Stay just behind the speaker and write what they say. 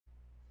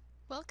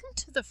Welcome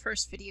to the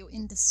first video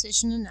in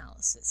decision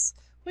analysis,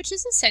 which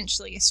is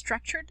essentially a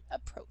structured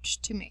approach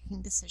to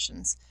making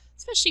decisions,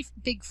 especially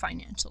big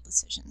financial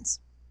decisions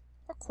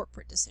or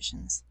corporate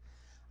decisions.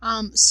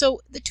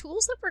 So the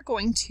tools that we're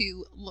going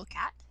to look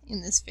at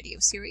in this video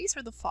series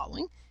are the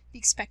following: the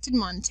expected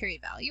monetary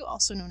value,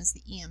 also known as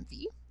the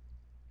EMV.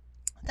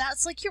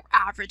 That's like your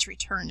average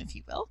return, if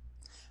you will.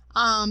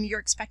 Your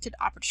expected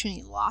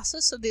opportunity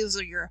losses, so those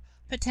are your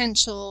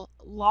potential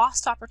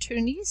lost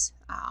opportunities,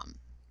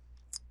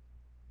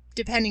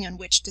 depending on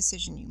which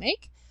decision you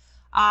make.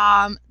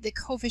 The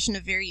coefficient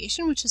of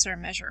variation, which is our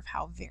measure of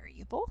how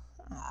variable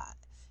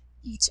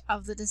each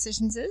of the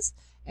decisions is,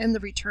 and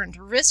the return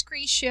to risk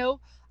ratio,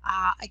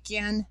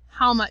 again,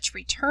 how much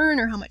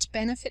return or how much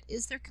benefit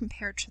is there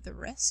compared to the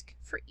risk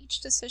for each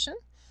decision.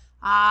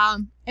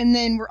 And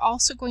then we're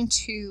also going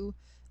to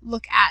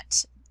look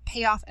at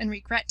payoff and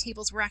regret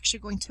tables. We're actually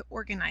going to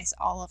organize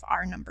all of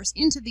our numbers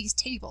into these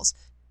tables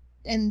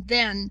and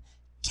then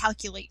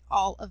calculate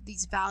all of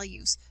these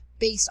values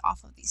based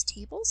off of these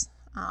tables.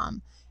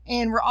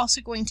 And we're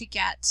also going to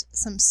get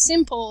some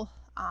simple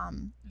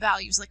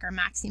values like our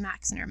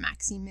maxi-max and our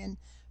maxi-min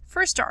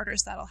for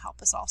starters. That'll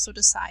help us also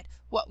decide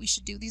what we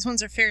should do. These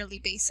ones are fairly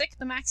basic,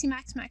 the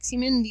maxi-max,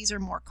 maxi-min. These are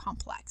more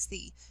complex,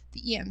 the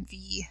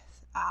EMV,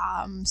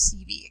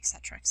 CV,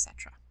 etc.,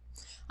 etc.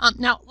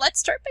 Now, let's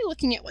start by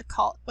looking at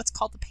what's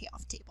called the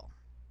payoff table.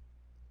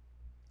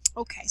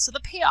 Okay, so the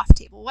payoff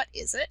table, what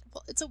is it?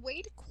 Well, it's a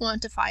way to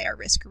quantify our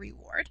risk or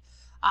reward.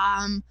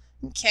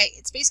 Okay,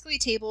 it's basically a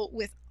table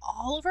with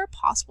all of our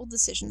possible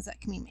decisions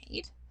that can be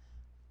made,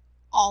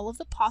 all of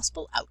the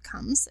possible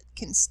outcomes that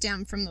can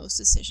stem from those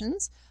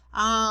decisions,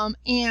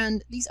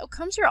 and these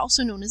outcomes are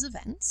also known as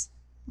events.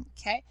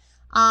 Okay,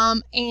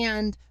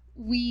 and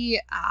we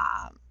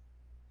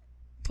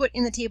put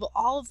in the table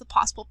all of the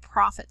possible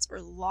profits or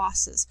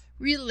losses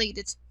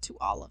related to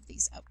all of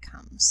these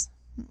outcomes.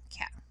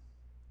 Okay.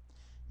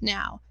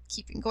 Now,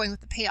 keeping going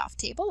with the payoff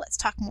table, let's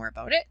talk more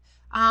about it.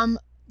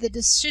 The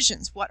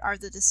decisions, what are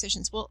the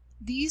decisions? Well,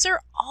 these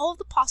are all of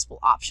the possible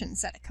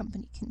options that a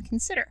company can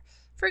consider.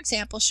 For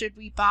example, should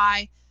we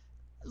buy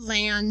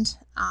land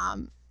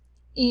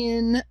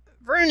in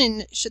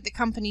Vernon? Should the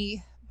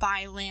company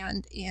buy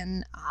land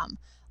in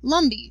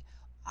Lumby?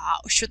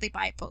 Should they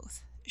buy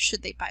both?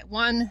 Should they buy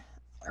one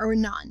or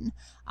none?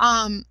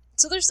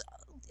 So there's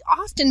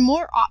often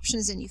more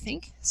options than you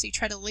think. So you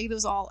try to lay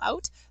those all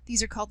out.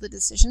 These are called the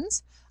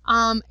decisions.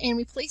 And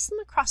we place them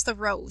across the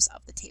rows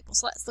of the table.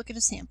 So let's look at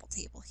a sample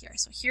table here.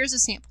 So here's a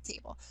sample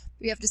table.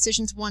 We have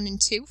decisions 1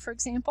 and 2, for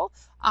example.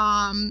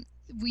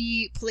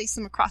 We place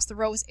them across the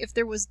rows. If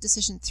there was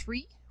decision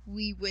 3,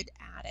 we would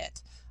add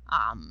it.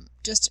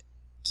 Just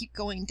keep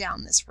going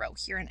down this row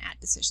here and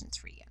add decision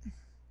 3 in.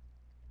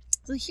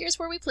 So here's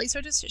where we place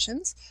our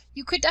decisions.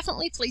 You could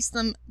definitely place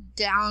them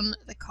down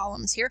the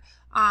columns here.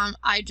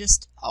 I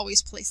just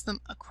always place them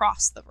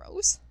across the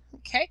rows.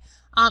 Okay,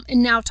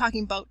 and now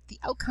talking about the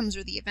outcomes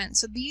or the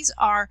events. So these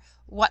are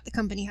what the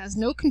company has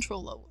no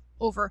control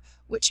over,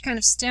 which kind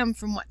of stem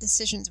from what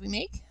decisions we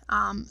make.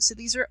 So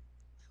these are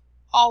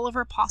all of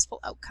our possible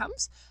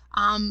outcomes,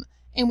 and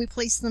we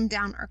place them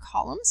down our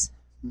columns.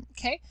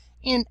 Okay,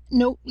 and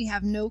note we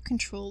have no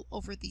control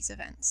over these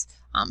events.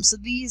 So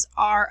these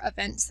are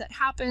events that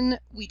happen.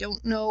 We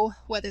don't know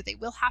whether they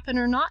will happen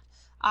or not.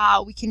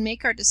 We can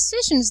make our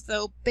decisions,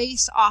 though,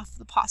 based off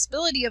the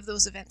possibility of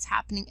those events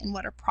happening and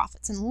what our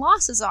profits and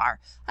losses are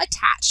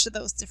attached to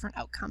those different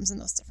outcomes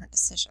and those different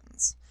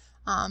decisions.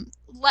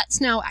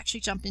 Let's now actually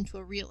jump into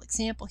a real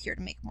example here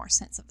to make more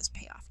sense of this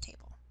payoff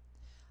table.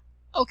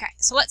 Okay,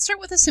 so let's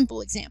start with a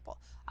simple example.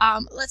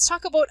 Let's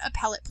talk about a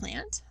pellet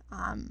plant.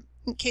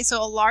 Okay,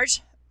 so a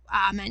large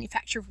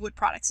manufacturer of wood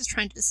products is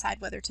trying to decide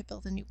whether to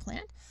build a new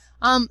plant.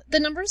 The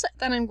numbers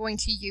that I'm going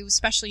to use,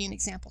 especially in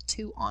example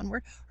 2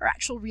 onward, are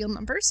actual real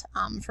numbers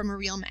from a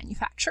real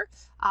manufacturer.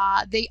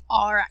 They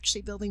are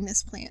actually building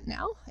this plant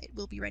now. It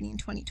will be ready in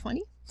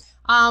 2020.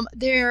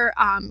 They're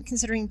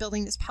considering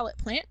building this pellet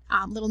plant.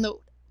 Little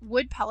note,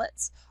 wood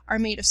pellets are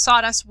made of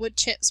sawdust, wood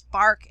chips,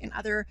 bark, and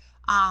other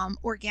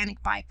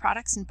organic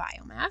byproducts and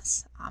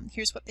biomass.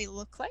 Here's what they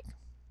look like.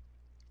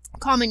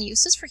 Common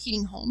uses for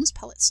heating homes: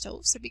 pellet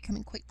stoves are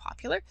becoming quite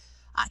popular.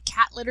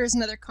 Cat litter is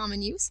another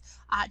common use.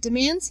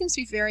 Demand seems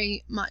to be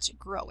very much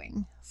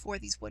growing for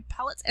these wood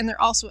pellets, and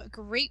they're also a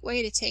great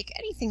way to take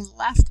anything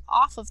left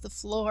off of the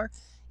floor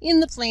in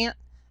the plant.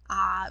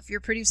 If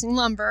you're producing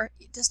lumber,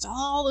 just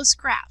all the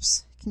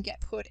scraps can get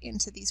put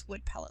into these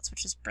wood pellets,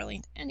 which is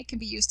brilliant, and it can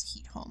be used to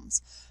heat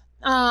homes.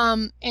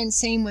 And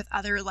same with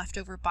other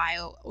leftover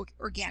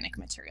bio-organic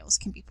materials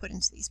can be put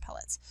into these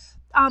pellets.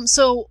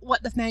 So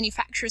what the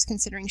manufacturer is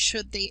considering,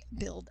 should they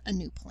build a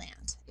new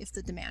plant? If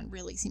the demand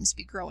really seems to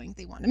be growing,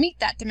 they want to meet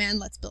that demand,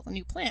 let's build a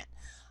new plant.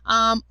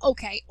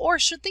 Okay, or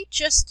should they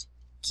just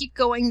keep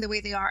going the way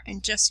they are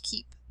and just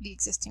keep the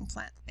existing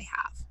plant that they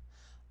have?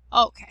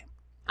 Okay,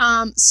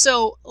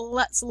 so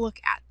let's look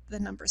at the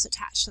numbers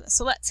attached to this.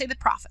 So let's say the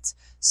profits.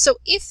 So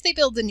if they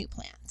build the new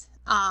plant,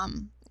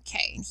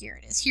 okay, and here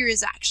it is. Here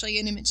is actually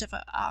an image of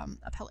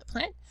a pellet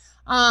plant.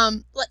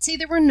 Let's say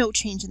there were no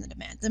change in the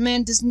demand.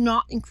 Demand does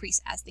not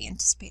increase as they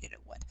anticipated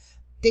it would.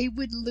 They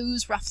would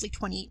lose roughly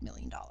 $28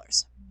 million.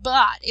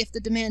 But if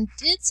the demand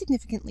did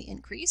significantly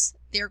increase,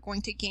 they're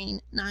going to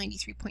gain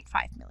 $93.5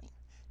 million.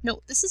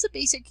 Note, this is a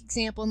basic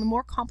example, and the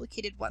more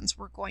complicated ones,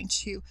 we're going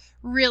to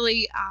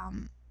really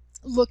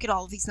look at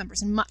all of these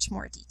numbers in much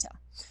more detail.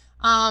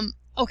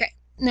 Okay,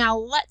 now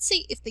let's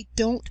say if they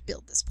don't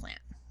build this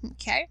plant,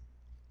 okay?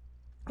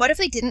 What if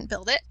they didn't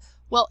build it?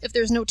 Well, if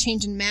there's no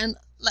change in demand,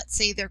 let's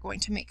say they're going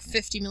to make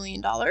 $50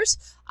 million.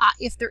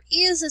 If there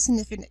is a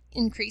significant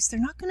increase, they're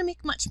not going to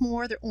make much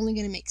more. They're only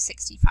going to make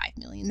 $65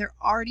 million. They're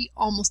already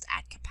almost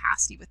at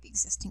capacity with the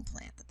existing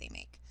plant that they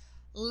make.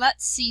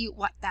 Let's see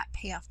what that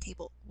payoff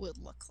table would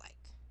look like.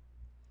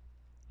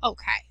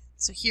 Okay,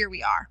 so here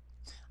we are.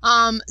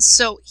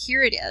 So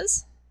here it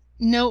is.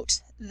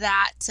 Note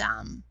that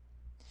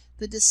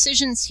the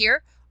decisions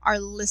here are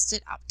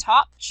listed up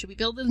top. Should we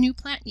build a new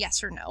plant?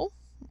 Yes or no?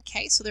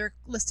 Okay, so they're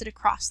listed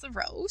across the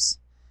rows.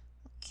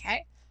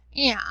 Okay,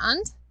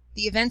 and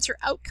the events or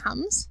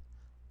outcomes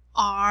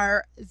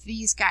are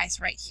these guys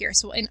right here.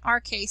 So in our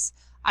case,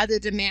 either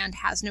demand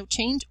has no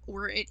change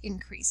or it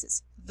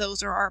increases.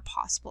 Those are our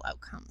possible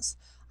outcomes.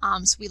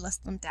 So we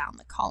list them down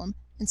the column.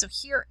 And so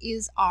here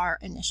is our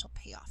initial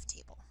payoff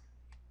table.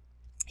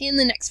 In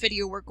the next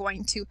video, we're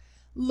going to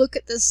look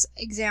at this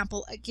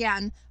example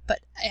again,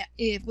 but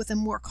with a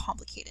more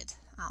complicated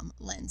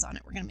lens on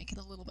it. We're going to make it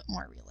a little bit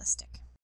more realistic.